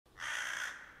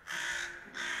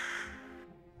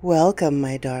Welcome,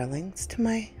 my darlings, to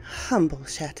my humble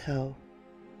chateau.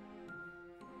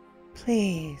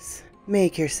 Please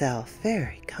make yourself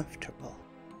very comfortable.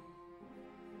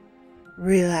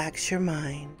 Relax your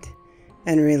mind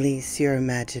and release your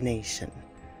imagination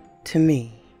to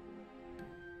me.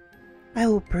 I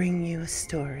will bring you a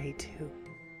story to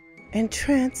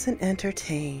entrance and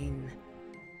entertain.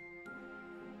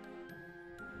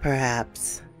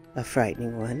 Perhaps a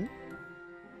frightening one.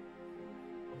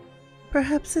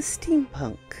 Perhaps a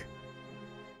steampunk.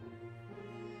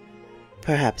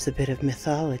 Perhaps a bit of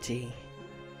mythology.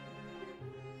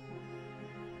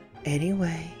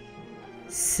 Anyway,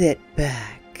 sit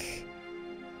back,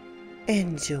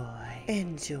 enjoy,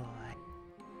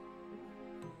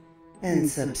 and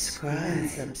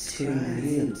subscribe to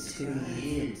me.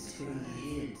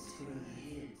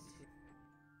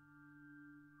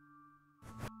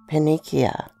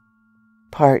 Pinnachia,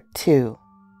 Part 2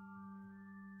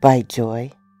 by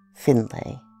Joy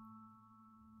Findlay.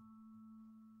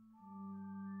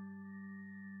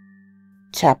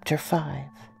 Chapter 5.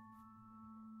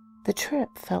 The trip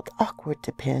felt awkward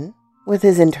to Pin, with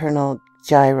his internal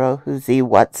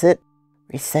gyro-who's-he-what's-it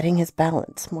resetting his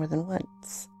balance more than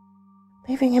once,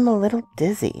 leaving him a little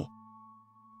dizzy.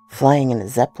 Flying in a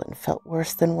zeppelin felt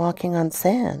worse than walking on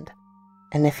sand,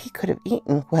 and if he could have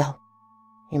eaten, well,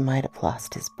 he might have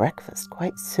lost his breakfast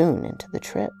quite soon into the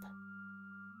trip.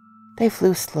 They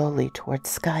flew slowly towards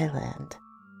Skyland,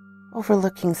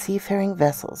 overlooking seafaring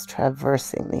vessels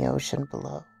traversing the ocean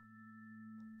below.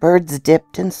 Birds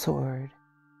dipped and soared,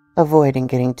 avoiding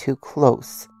getting too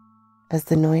close as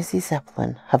the noisy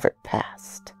zeppelin hovered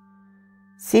past.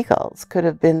 Seagulls could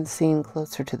have been seen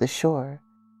closer to the shore,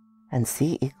 and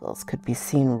sea eagles could be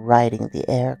seen riding the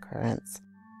air currents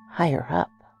higher up.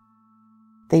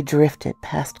 They drifted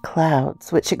past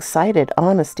clouds, which excited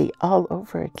Honesty all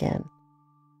over again.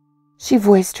 She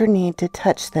voiced her need to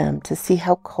touch them to see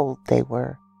how cold they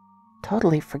were,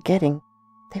 totally forgetting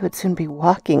they would soon be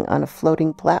walking on a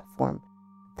floating platform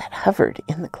that hovered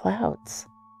in the clouds.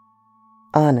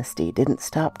 Honesty didn't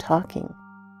stop talking.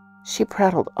 She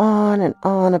prattled on and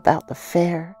on about the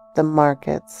fair, the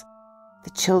markets,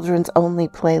 the children's only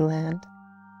playland,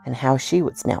 and how she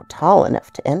was now tall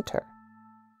enough to enter.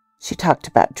 She talked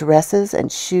about dresses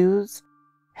and shoes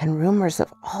and rumors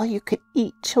of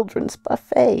all-you-could-eat children's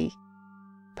buffet.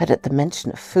 But at the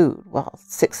mention of food, while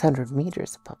 600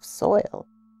 meters above soil,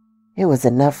 it was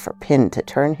enough for Pin to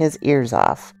turn his ears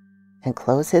off and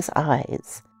close his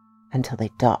eyes until they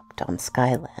docked on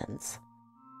Skylands.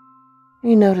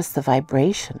 He noticed the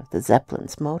vibration of the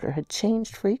Zeppelin's motor had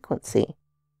changed frequency,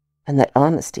 and that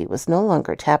Honesty was no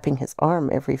longer tapping his arm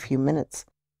every few minutes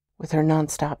with her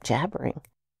non-stop jabbering.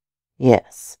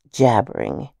 Yes,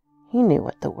 jabbering. He knew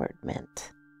what the word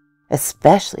meant,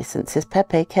 especially since his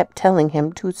Pepe kept telling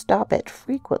him to stop it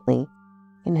frequently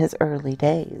in his early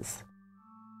days.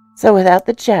 So without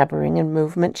the jabbering and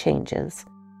movement changes,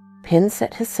 Pin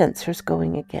set his sensors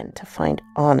going again to find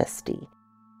Honesty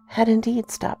had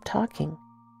indeed stopped talking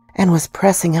and was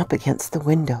pressing up against the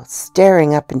window,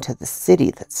 staring up into the city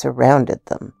that surrounded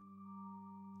them.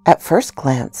 At first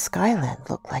glance, Skyland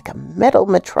looked like a metal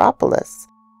metropolis,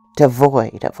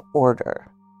 devoid of order.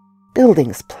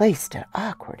 Buildings placed at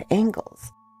awkward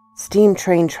angles, steam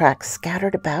train tracks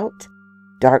scattered about,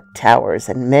 dark towers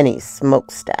and many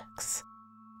smokestacks.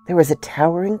 There was a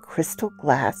towering crystal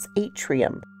glass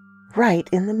atrium right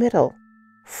in the middle,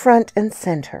 front and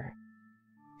center.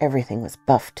 Everything was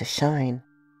buffed to shine,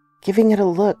 giving it a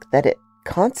look that it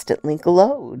constantly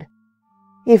glowed.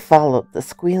 He followed the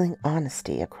squealing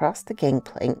Honesty across the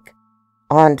gangplank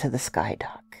onto the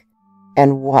skydock,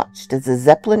 and watched as the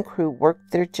Zeppelin crew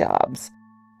worked their jobs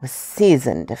with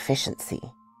seasoned efficiency.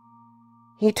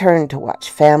 He turned to watch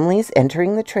families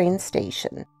entering the train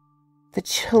station, the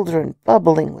children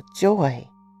bubbling with joy.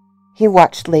 He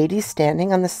watched ladies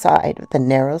standing on the side of the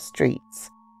narrow streets,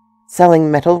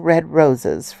 selling metal red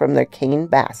roses from their cane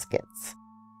baskets,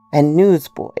 and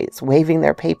newsboys waving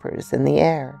their papers in the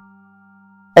air.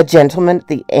 A gentleman at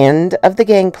the end of the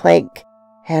gangplank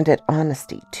handed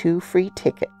Honesty 2 free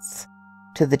tickets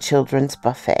to the children's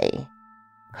buffet,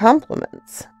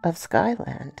 compliments of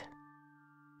Skyland.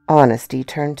 Honesty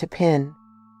turned to Pin,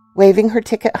 waving her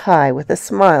ticket high with a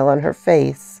smile on her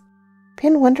face.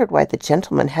 Pin wondered why the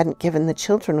gentleman hadn't given the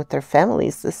children with their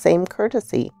families the same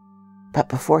courtesy, but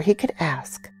before he could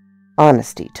ask,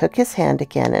 Honesty took his hand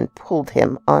again and pulled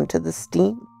him onto the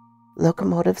steam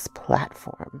locomotive's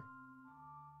platform.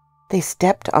 They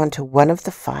stepped onto one of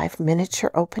the 5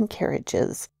 miniature open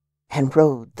carriages and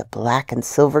rode the black and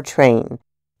silver train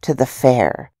to the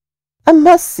fair, a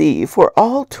must-see for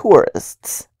all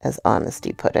tourists, as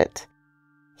Honesty put it.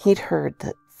 He'd heard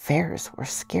that fairs were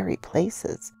scary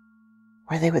places,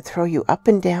 where they would throw you up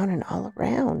and down and all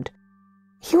around.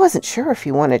 He wasn't sure if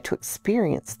he wanted to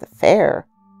experience the fair.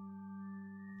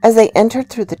 As they entered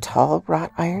through the tall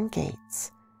wrought iron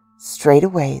gates,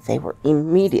 straightway they were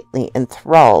immediately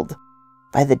enthralled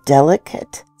by the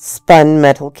delicate spun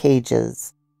metal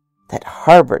cages that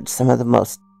harbored some of the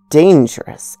most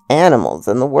dangerous animals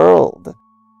in the world.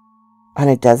 On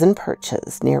a dozen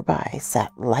perches nearby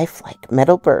sat lifelike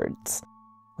metal birds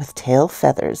with tail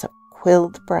feathers of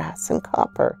quilled brass and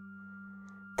copper.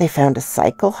 They found a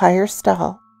cycle-hire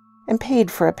stall and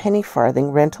paid for a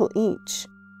penny-farthing rental each.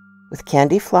 With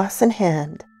candy floss in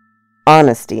hand,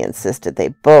 Honesty insisted they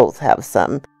both have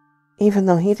some, even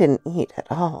though he didn't eat at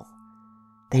all.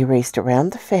 They raced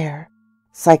around the fair,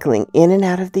 cycling in and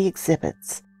out of the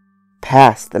exhibits,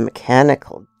 past the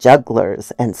mechanical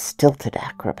jugglers and stilted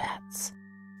acrobats,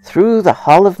 through the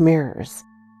Hall of Mirrors,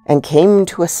 and came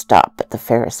to a stop at the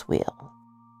Ferris wheel.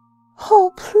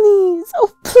 "Oh, please,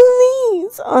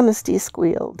 Honesty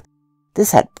squealed.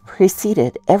 This had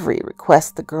preceded every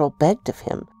request the girl begged of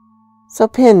him, so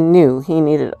Pin knew he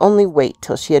needed only wait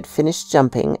till she had finished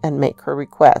jumping and make her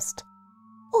request.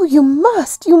 "Oh, you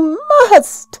must!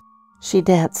 She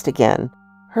danced again,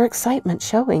 her excitement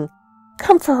showing.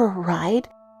 "Come for a ride?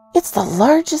 It's the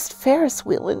largest Ferris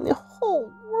wheel in the whole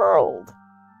world."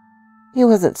 He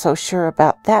wasn't so sure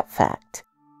about that fact,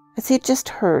 as he'd just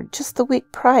heard the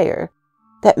week prior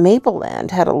that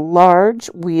Mabelland had a large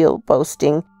wheel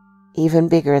boasting even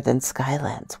bigger than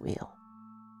Skyland's wheel.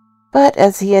 But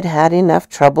as he had had enough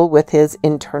trouble with his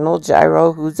internal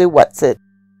gyro who's-it-what's-it,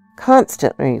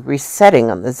 constantly resetting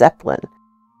on the Zeppelin,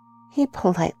 he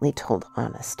politely told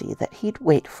Honesty that he'd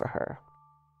wait for her.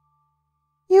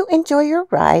 "You enjoy your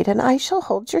ride, and I shall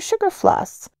hold your sugar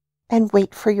floss and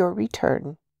wait for your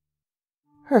return."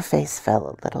 Her face fell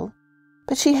a little,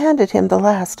 but she handed him the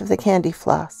last of the candy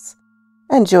floss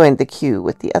and joined the queue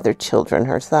with the other children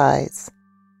her size.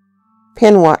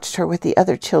 Pin watched her with the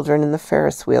other children in the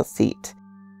Ferris wheel seat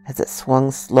as it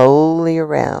swung slowly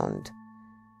around.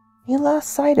 He lost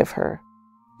sight of her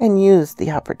and used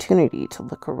the opportunity to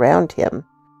look around him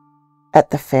at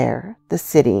the fair, the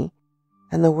city,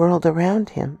 and the world around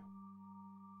him.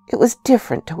 It was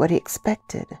different to what he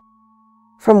expected,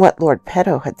 from what Lord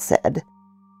Peto had said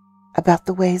about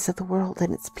the ways of the world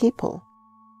and its people.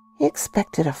 He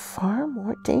expected a far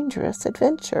more dangerous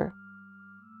adventure.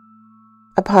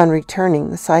 Upon returning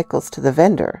the cycles to the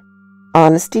vendor,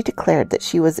 Honesty declared that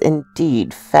she was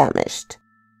indeed famished.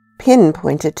 Pin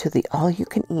pointed to the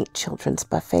all-you-can-eat children's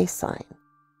buffet sign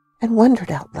and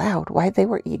wondered out loud why they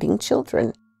were eating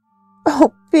children.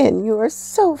 "Oh, Pin, you are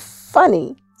so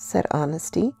funny," said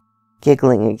Honesty,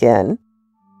 giggling again.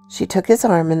 She took his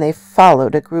arm and they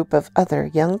followed a group of other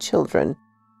young children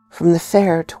from the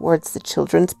fair towards the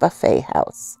children's buffet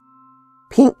house,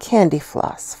 pink candy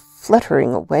floss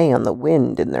fluttering away on the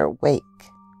wind in their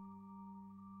wake.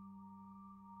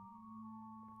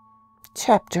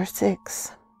 Chapter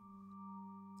 6.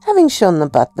 Having shown the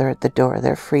butler at the door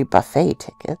their free buffet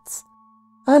tickets,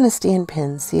 Honesty and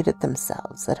Pin seated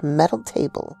themselves at a metal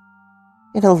table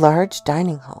in a large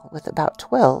dining hall with about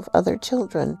 12 other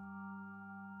children.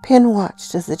 Pin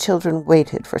watched as the children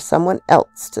waited for someone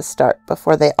else to start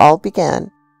before they all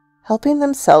began, helping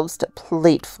themselves to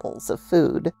platefuls of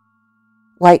food.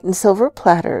 White and silver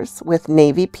platters with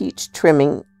navy peach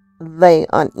trimming lay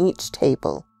on each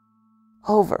table,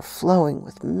 overflowing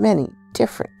with many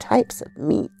different types of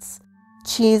meats,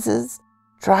 cheeses,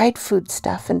 dried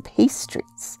foodstuff, and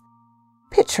pastries.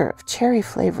 Pitcher of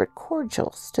cherry-flavored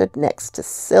cordial stood next to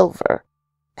silver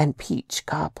and peach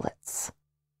goblets.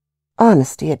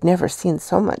 Honesty had never seen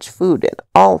so much food in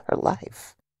all her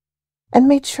life, and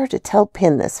made sure to tell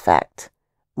Pin this fact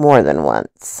more than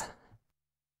once.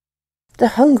 The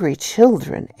hungry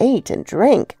children ate and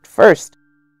drank at first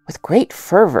with great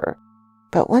fervor,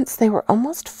 but once they were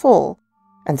almost full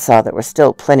and saw there was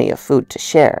still plenty of food to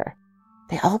share,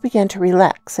 they all began to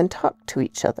relax and talk to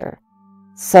each other,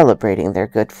 celebrating their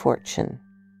good fortune.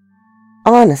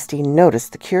 Honesty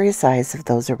noticed the curious eyes of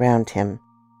those around him,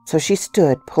 so she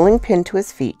stood, pulling Pin to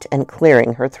his feet and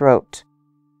clearing her throat,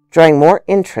 drawing more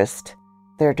interest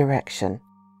their direction.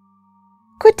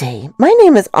 "Good day, my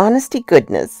name is Honesty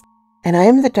Goodness, and I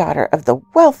am the daughter of the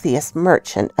wealthiest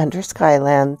merchant under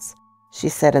Skylands," she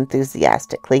said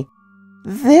enthusiastically.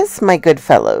 "This, my good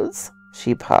fellows,"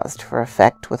 she paused for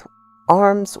effect with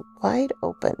arms wide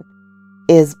open,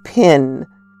 "is Pin,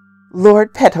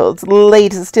 Lord Petal's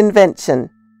latest invention."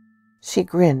 She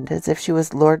grinned as if she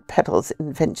was Lord Petal's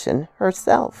invention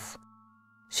herself.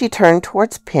 She turned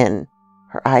towards Pin,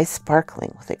 her eyes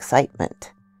sparkling with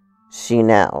excitement. She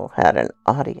now had an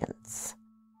audience.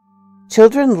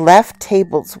 Children left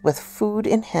tables with food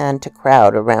in hand to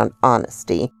crowd around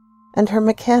Honesty and her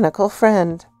mechanical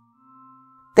friend.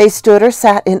 They stood or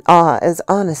sat in awe as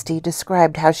Honesty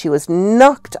described how she was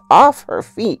knocked off her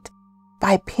feet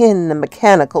by Pin the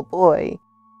mechanical boy.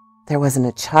 There wasn't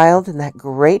a child in that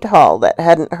great hall that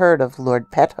hadn't heard of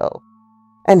Lord Petto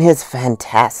and his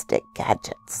fantastic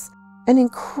gadgets and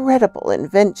incredible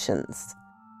inventions.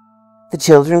 The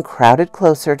children crowded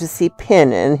closer to see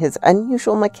Pin and his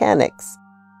unusual mechanics,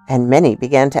 and many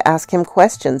began to ask him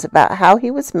questions about how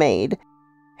he was made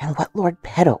and what Lord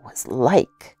Petto was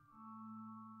like.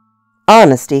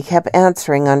 Honesty kept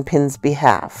answering on Pin's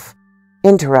behalf,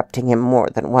 interrupting him more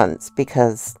than once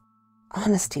because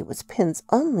Honesty was Pin's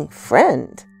only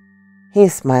friend. He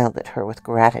smiled at her with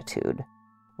gratitude,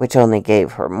 which only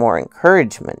gave her more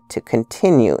encouragement to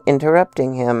continue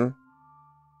interrupting him.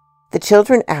 The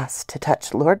children asked to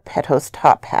touch Lord Petto's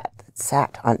top hat that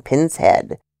sat on Pin's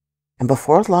head, and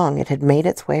before long it had made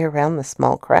its way around the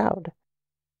small crowd.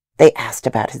 They asked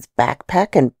about his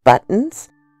backpack and buttons.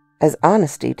 As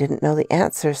Honesty didn't know the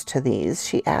answers to these,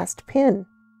 she asked Pin.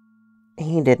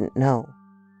 He didn't know,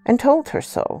 and told her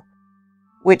so,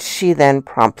 which she then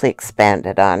promptly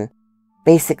expanded on,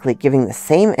 basically giving the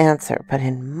same answer but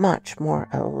in much more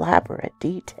elaborate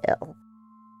detail.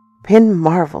 Pin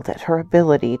marveled at her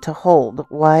ability to hold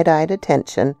wide-eyed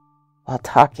attention while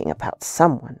talking about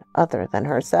someone other than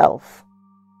herself.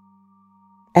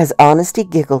 As Honesty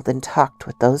giggled and talked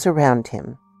with those around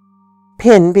him,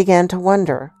 Pin began to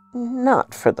wonder,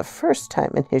 not for the first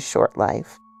time in his short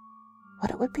life,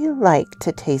 what it would be like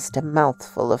to taste a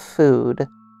mouthful of food.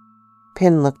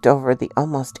 Pin looked over the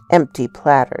almost empty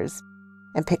platters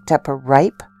and picked up a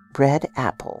ripe red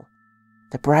apple,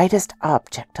 the brightest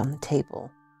object on the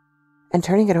table, and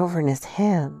turning it over in his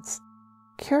hands,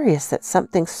 curious that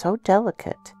something so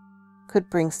delicate could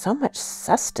bring so much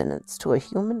sustenance to a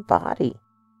human body.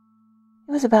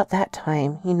 It was about that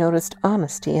time he noticed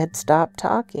Honesty had stopped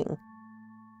talking,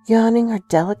 yawning her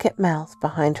delicate mouth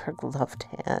behind her gloved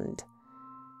hand.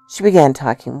 She began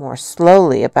talking more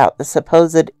slowly about the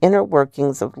supposed inner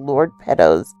workings of Lord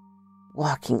Petto's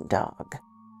walking dog,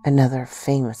 another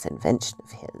famous invention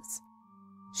of his.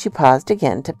 She paused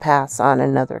again to pass on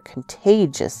another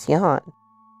contagious yawn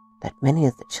that many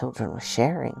of the children were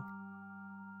sharing.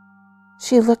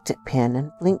 She looked at Pin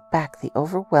and blinked back the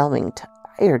overwhelming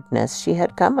tiredness she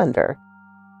had come under.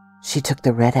 She took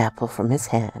the red apple from his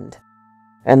hand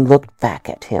and looked back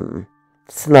at him,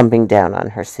 slumping down on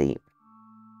her seat.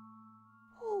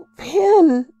 "Oh,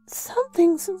 Pin,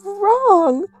 something's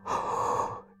wrong.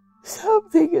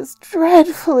 Something is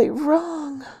dreadfully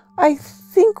wrong. I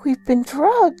think we've been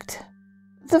drugged.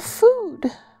 The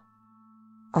food."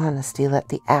 Honesty let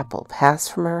the apple pass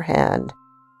from her hand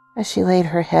as she laid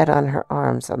her head on her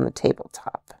arms on the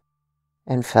tabletop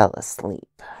and fell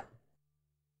asleep.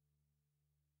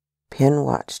 Pin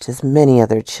watched as many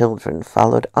other children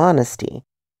followed Honesty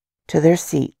to their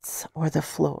seats or the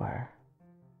floor.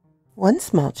 One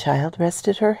small child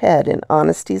rested her head in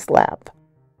Honesty's lap,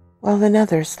 while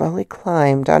another slowly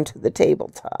climbed onto the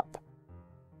tabletop,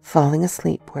 falling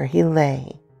asleep where he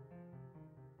lay.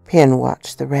 Pin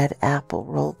watched the red apple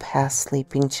roll past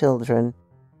sleeping children,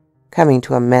 coming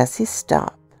to a messy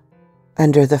stop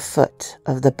under the foot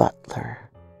of the butler.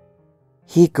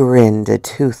 He grinned a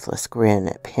toothless grin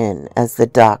at Pin as the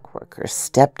dock worker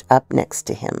stepped up next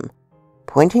to him,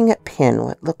 pointing at Pin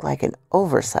what looked like an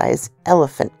oversized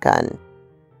elephant gun.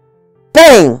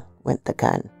 Bang! Went the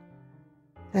gun.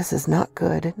 "This is not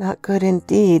good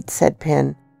indeed," said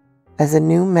Pin, as a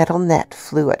new metal net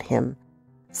flew at him,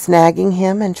 snagging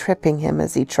him and tripping him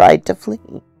as he tried to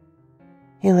flee.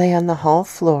 He lay on the hall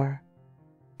floor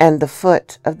and the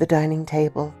foot of the dining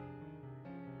table,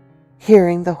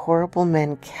 hearing the horrible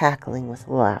men cackling with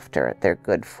laughter at their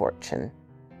good fortune.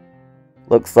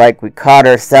 "Looks like we caught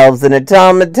ourselves an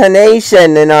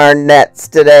automatonation in our nets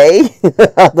today.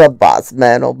 The boss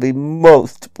man will be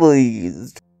most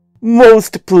pleased.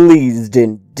 Most pleased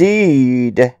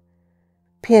indeed."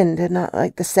 Pin did not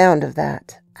like the sound of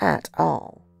that at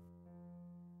all.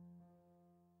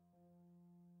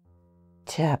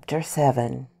 Chapter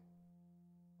 7.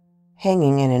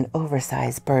 Hanging in an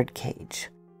oversized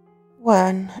birdcage,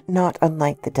 one not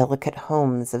unlike the delicate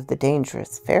homes of the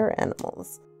dangerous fair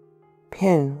animals,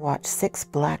 Pin watched 6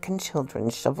 blackened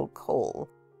children shovel coal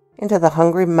into the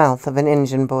hungry mouth of an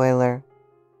engine boiler.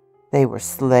 They were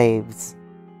slaves,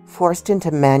 forced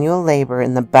into manual labor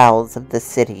in the bowels of the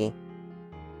city.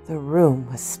 The room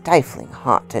was stifling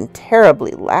hot and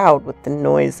terribly loud with the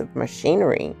noise of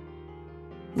machinery.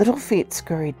 Little feet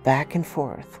scurried back and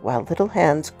forth while little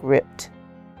hands gripped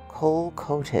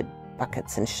coal-coated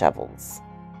buckets and shovels.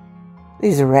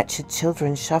 These wretched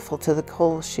children shuffled to the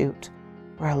coal chute,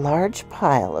 where a large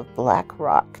pile of black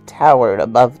rock towered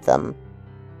above them.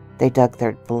 They dug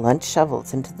their blunt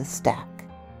shovels into the stack,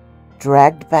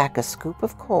 dragged back a scoop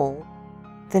of coal,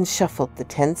 then shuffled the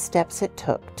 10 steps it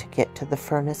took to get to the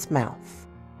furnace mouth,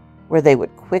 where they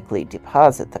would quickly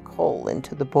deposit the coal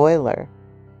into the boiler,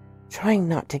 trying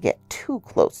not to get too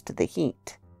close to the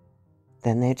heat.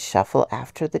 Then they'd shuffle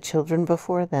after the children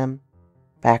before them,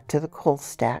 back to the coal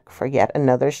stack for yet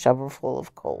another shovelful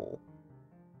of coal.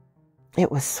 It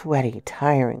was sweaty,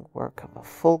 tiring work of a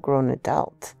full-grown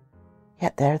adult,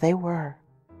 yet there they were,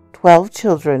 12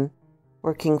 children,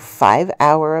 working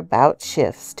 5-hour about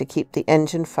shifts to keep the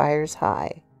engine fires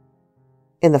high.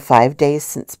 In the 5 days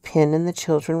since Pin and the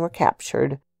children were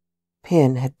captured,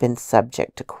 Pin had been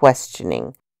subject to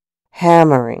questioning,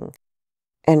 hammering,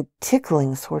 and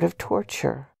tickling sort of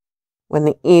torture. When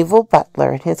the evil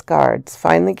butler and his guards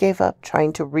finally gave up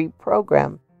trying to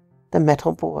reprogram the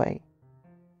metal boy,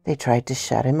 they tried to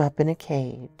shut him up in a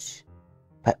cage,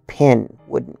 but Pin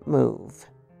wouldn't move.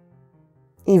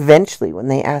 Eventually, when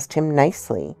they asked him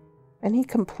nicely, and he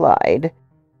complied,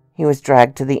 he was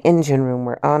dragged to the engine room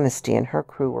where Honesty and her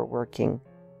crew were working,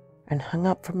 and hung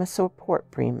up from a support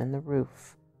beam in the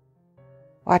roof.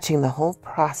 Watching the whole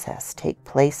process take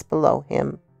place below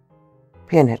him,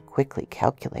 Pin had quickly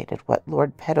calculated what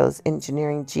Lord Pedo's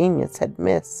engineering genius had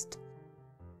missed.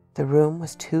 The room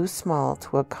was too small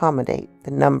to accommodate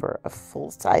the number of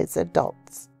full-size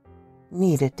adults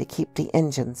needed to keep the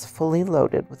engines fully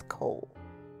loaded with coal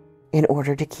in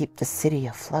order to keep the city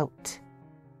afloat.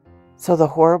 So the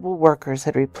horrible workers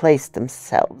had replaced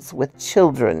themselves with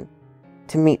children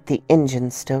to meet the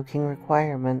engine-stoking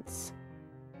requirements.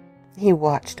 He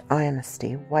watched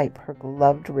Honesty wipe her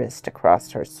gloved wrist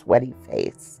across her sweaty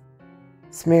face,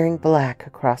 smearing black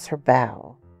across her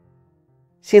bow.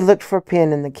 She looked for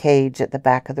Pin in the cage at the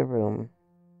back of the room,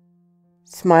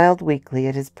 smiled weakly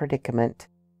at his predicament,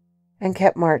 and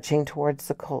kept marching towards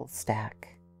the coal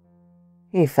stack.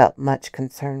 He felt much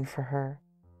concern for her,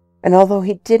 and although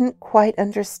he didn't quite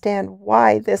understand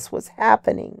why this was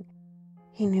happening,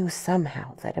 he knew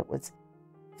somehow that it was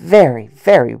very,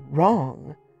 very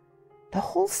wrong. The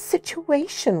whole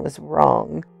situation was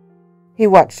wrong. He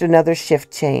watched another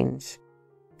shift change,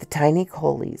 the tiny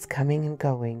coalies coming and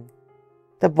going.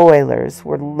 The boilers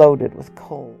were loaded with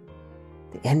coal.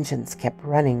 The engines kept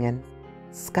running and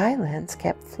Skylands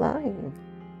kept flying.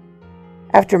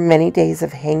 After many days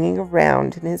of hanging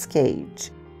around in his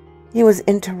cage, he was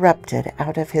interrupted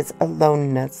out of his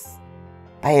aloneness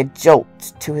by a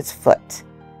jolt to his foot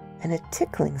and a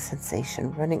tickling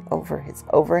sensation running over his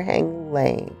overhanging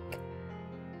leg.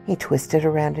 He twisted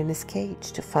around in his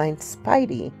cage to find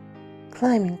Spidey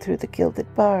climbing through the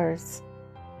gilded bars.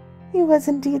 He was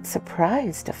indeed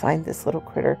surprised to find this little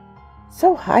critter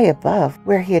so high above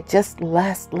where he had just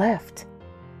last left,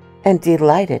 and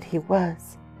delighted he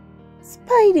was.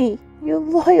 "Spidey, you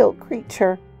loyal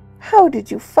creature, how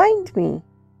did you find me?"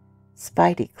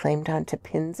 Spidey claimed onto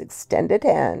Pin's extended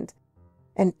hand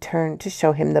and turned to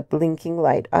show him the blinking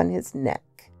light on his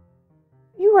neck.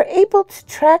 "You were able to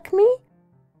track me?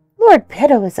 Lord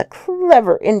Pedo is a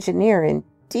clever engineer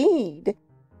indeed."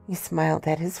 He smiled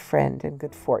at his friend in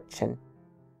good fortune,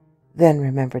 then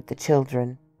remembered the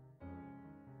children.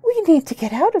 "We need to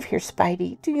get out of here,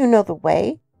 Spidey. Do you know the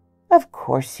way?" "Of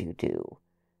course you do."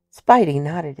 Spidey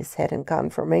nodded his head in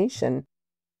confirmation.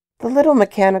 The little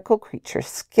mechanical creature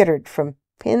skittered from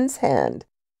Pin's hand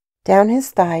down his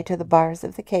thigh to the bars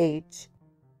of the cage.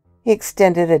 He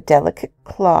extended a delicate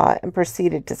claw and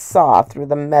proceeded to saw through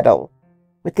the metal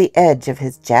with the edge of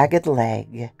his jagged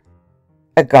leg.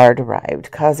 A guard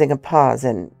arrived, causing a pause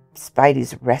in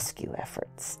Spidey's rescue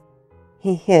efforts.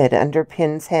 He hid under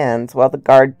Pin's hands while the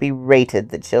guard berated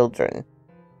the children,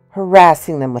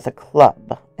 harassing them with a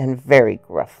club and very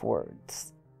gruff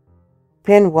words.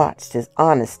 Pin watched as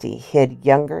Honesty hid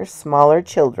younger, smaller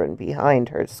children behind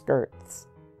her skirts.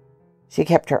 She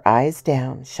kept her eyes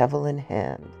down, shovel in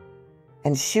hand,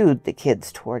 and shooed the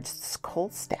kids towards the coal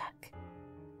stack.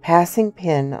 Passing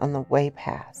Pin on the way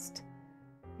past,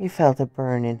 he felt a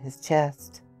burn in his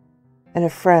chest, and a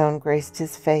frown graced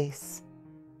his face.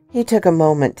 He took a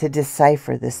moment to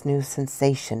decipher this new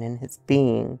sensation in his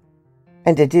being,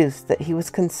 and deduced that he was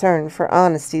concerned for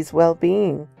Honesty's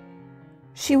well-being.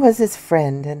 She was his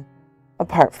friend, and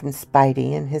apart from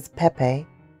Spidey and his Pepe,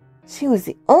 she was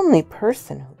the only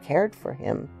person who cared for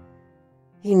him.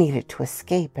 He needed to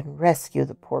escape and rescue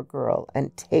the poor girl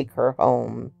and take her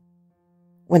home.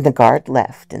 When the guard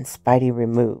left and Spidey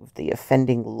removed the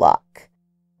offending lock,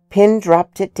 Pin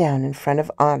dropped it down in front of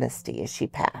Honesty as she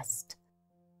passed.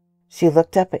 She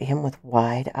looked up at him with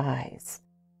wide eyes,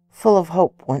 full of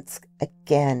hope once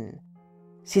again.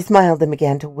 She smiled and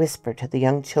began to whisper to the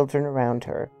young children around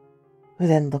her, who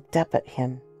then looked up at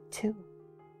him, too.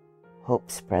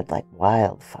 Hope spread like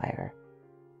wildfire,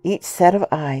 each set of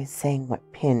eyes saying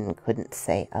what Pin couldn't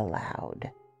say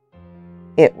aloud.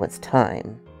 It was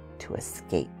time to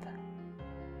escape.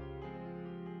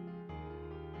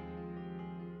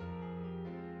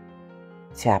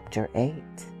 Chapter 8.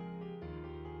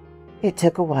 It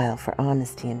took a while for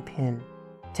Honesty and Pin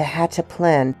to hatch a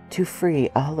plan to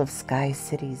free all of Sky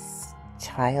City's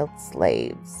child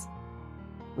slaves.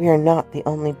 We are not the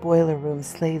only boiler room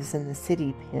slaves in the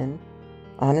city, Pin.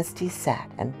 Honesty sat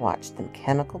and watched the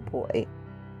mechanical boy,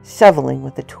 shoveling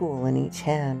with a tool in each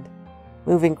hand,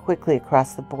 moving quickly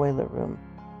across the boiler room.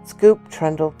 Scoop,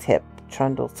 trundle, tip,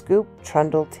 trundle, scoop,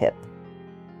 trundle, tip.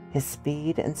 His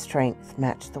speed and strength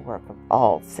matched the work of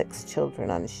all 6 children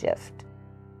on shift,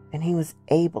 and he was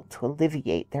able to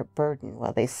alleviate their burden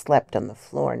while they slept on the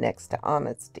floor next to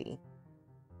Honesty.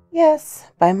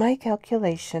 Yes, by my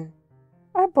calculation,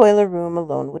 our boiler room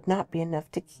alone would not be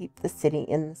enough to keep the city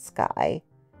in the sky.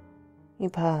 He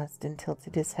paused and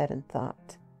tilted his head in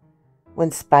thought, when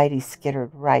Spidey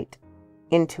skittered right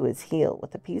into his heel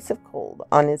with a piece of coal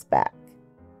on his back.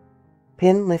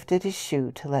 Pin lifted his shoe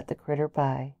to let the critter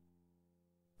by.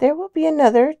 There will be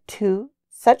another 2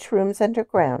 such rooms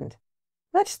underground,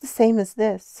 much the same as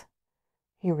this.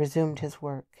 He resumed his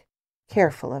work,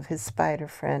 careful of his spider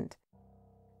friend.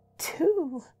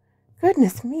 2?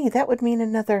 Goodness me, that would mean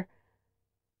another...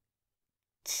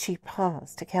 She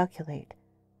paused to calculate.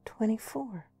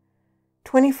 24.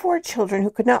 24 children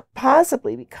who could not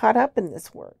possibly be caught up in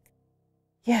this work.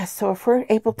 Yes, so if we're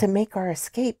able to make our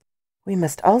escape, we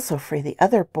must also free the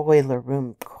other boiler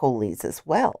room coolies as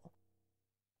well.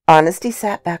 Honesty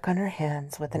sat back on her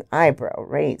hands with an eyebrow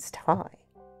raised high.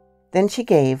 Then she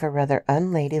gave a rather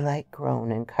unladylike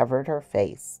groan and covered her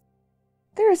face.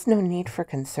 There is no need for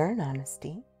concern,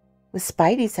 Honesty. With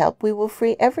Spidey's help, we will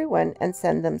free everyone and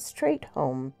send them straight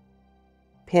home.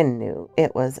 Pin knew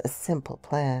it was a simple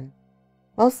plan,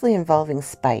 mostly involving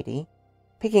Spidey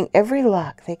picking every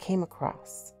lock they came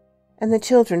across, and the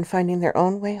children finding their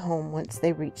own way home once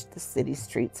they reached the city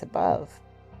streets above.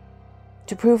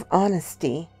 To prove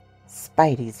Honesty,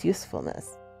 Spidey's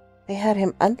usefulness, they had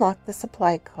him unlock the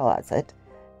supply closet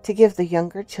to give the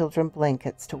younger children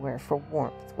blankets to wear for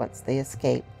warmth once they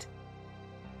escaped.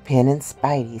 Pin and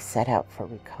Spidey set out for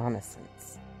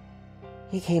reconnaissance.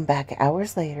 He came back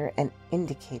hours later and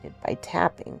indicated by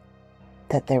tapping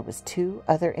that there was 2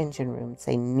 other engine rooms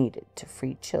they needed to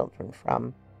free children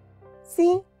from.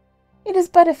 See, it is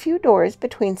but a few doors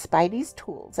between Spidey's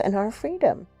tools and our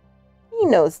freedom. He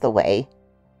knows the way.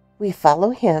 We follow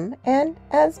him, and,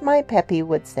 as my Peppy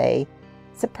would say,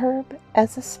 superb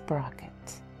as a sprocket.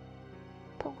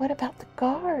 But what about the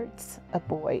guards? A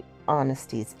boy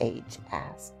Honesty's age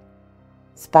asked.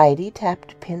 Spidey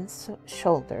tapped Pin's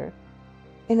shoulder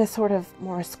in a sort of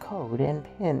Morse code, and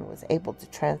Pin was able to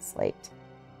translate.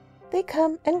 They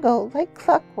come and go like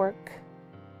clockwork.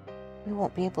 We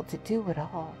won't be able to do it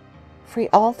all. Free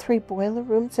all 3 boiler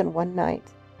rooms in one night.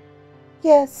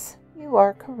 Yes, you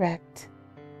are correct.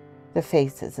 The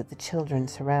faces of the children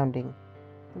surrounding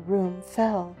the room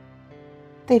fell.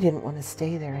 They didn't want to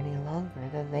stay there any longer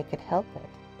than they could help it.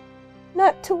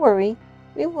 Not to worry,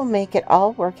 we will make it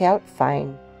all work out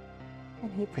fine.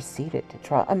 And he proceeded to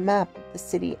draw a map of the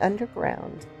city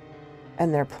underground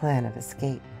and their plan of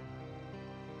escape.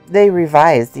 They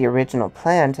revised the original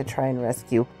plan to try and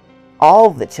rescue all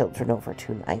the children over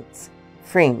 2 nights,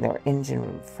 freeing their engine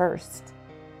room first,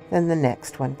 then the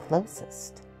next one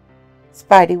closest.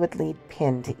 Spidey would lead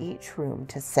Pin to each room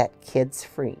to set kids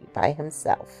free by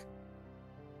himself.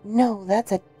 No,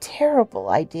 that's a terrible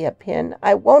idea, Pin.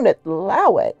 I won't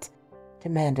allow it,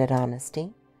 demanded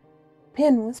Honesty.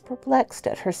 Pin was perplexed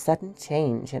at her sudden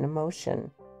change in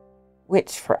emotion,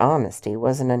 which for Honesty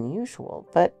wasn't unusual,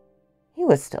 but he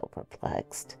was still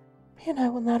perplexed. Pin, I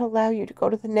will not allow you to go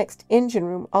to the next engine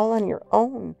room all on your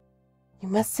own. You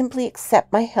must simply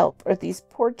accept my help, or these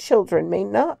poor children may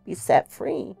not be set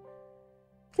free.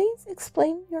 Please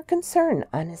explain your concern,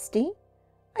 Honesty.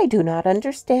 I do not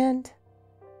understand.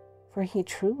 For he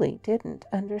truly didn't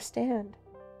understand.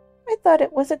 I thought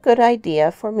it was a good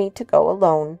idea for me to go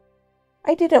alone.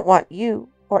 I didn't want you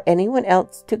or anyone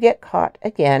else to get caught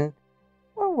again,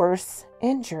 or worse,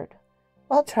 injured,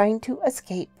 while trying to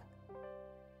escape.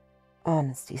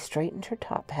 Honesty straightened her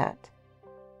top hat,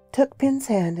 took Pin's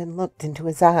hand and looked into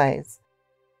his eyes.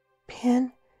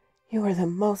 Pin, You are the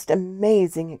most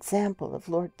amazing example of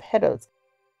Lord Pedo's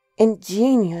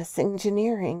ingenious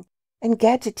engineering and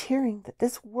gadgeteering that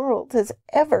this world has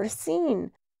ever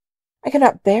seen. I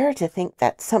cannot bear to think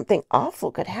that something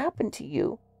awful could happen to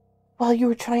you while you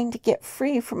were trying to get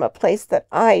free from a place that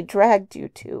I dragged you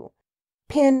to.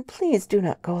 Pin, please do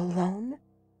not go alone.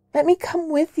 Let me come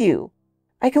with you.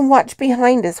 I can watch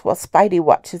behind us while Spidey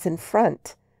watches in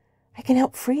front. I can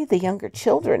help free the younger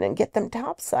children and get them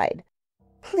topside.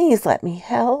 Please let me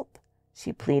help,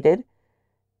 she pleaded.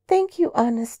 Thank you,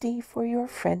 Honesty, for your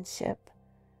friendship.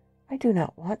 I do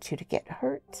not want you to get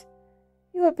hurt.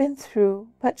 You have been through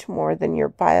much more than your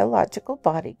biological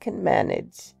body can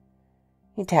manage.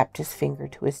 He tapped his finger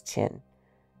to his chin.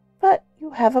 But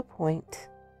you have a point.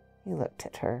 He looked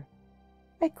at her.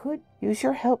 I could use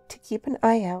your help to keep an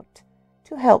eye out,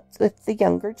 to help with the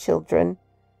younger children.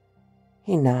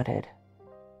 He nodded.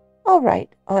 All right,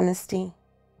 Honesty.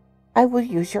 I will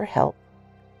use your help.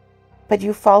 But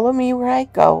you follow me where I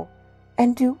go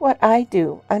and do what I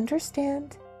do,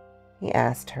 understand? He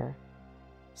asked her.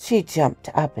 She jumped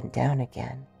up and down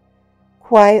again,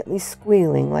 quietly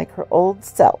squealing like her old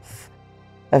self,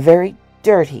 a very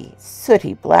dirty,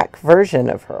 sooty black version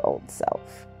of her old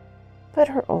self, but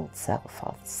her old self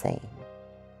all the same.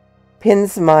 Pin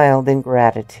smiled in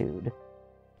gratitude.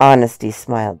 Honesty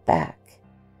smiled back.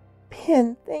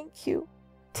 Pin, thank you.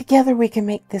 Together we can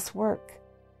make this work.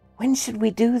 When should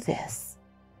we do this?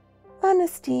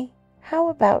 Honesty, how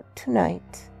about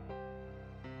tonight?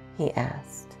 He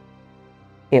asked.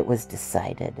 It was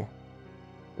decided.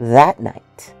 That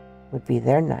night would be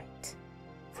their night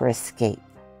for escape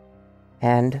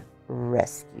and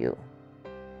rescue.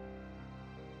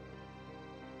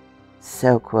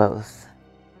 So quoth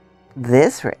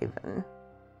this raven.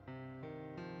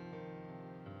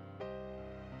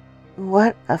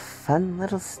 What a fun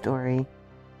little story.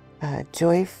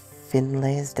 Joy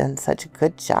Findlay has done such a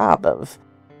good job of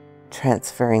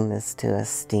transferring this to a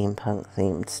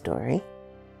steampunk-themed story.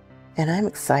 And I'm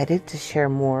excited to share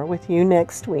more with you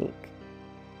next week.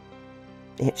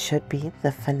 It should be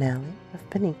the finale of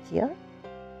Pinnachia.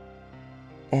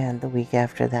 And the week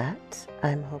after that,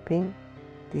 I'm hoping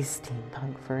the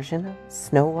steampunk version of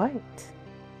Snow White.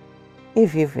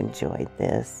 If you've enjoyed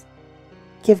this,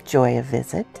 give Joy a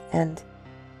visit and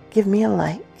give me a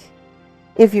like.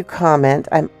 If you comment,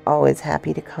 I'm always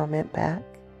happy to comment back.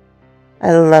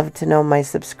 I love to know my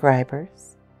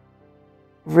subscribers.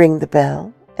 Ring the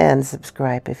bell and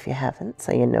subscribe if you haven't,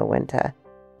 so you know when to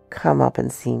come up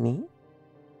and see me.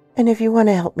 And if you want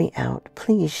to help me out,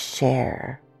 please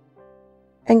share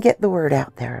and get the word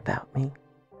out there about me.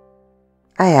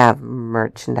 I have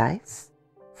merchandise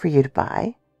for you to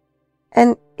buy.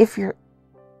 And if you're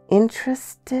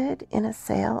interested in a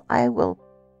sale, I will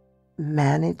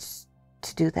manage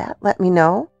to do that. Let me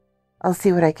know. I'll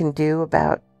see what I can do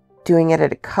about doing it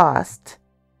at a cost.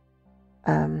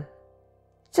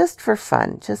 Just for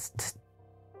fun, just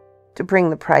to bring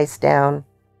the price down,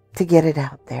 to get it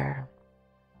out there.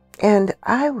 And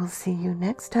I will see you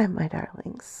next time, my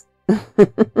darlings.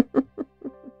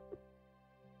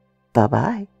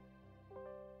 Bye-bye.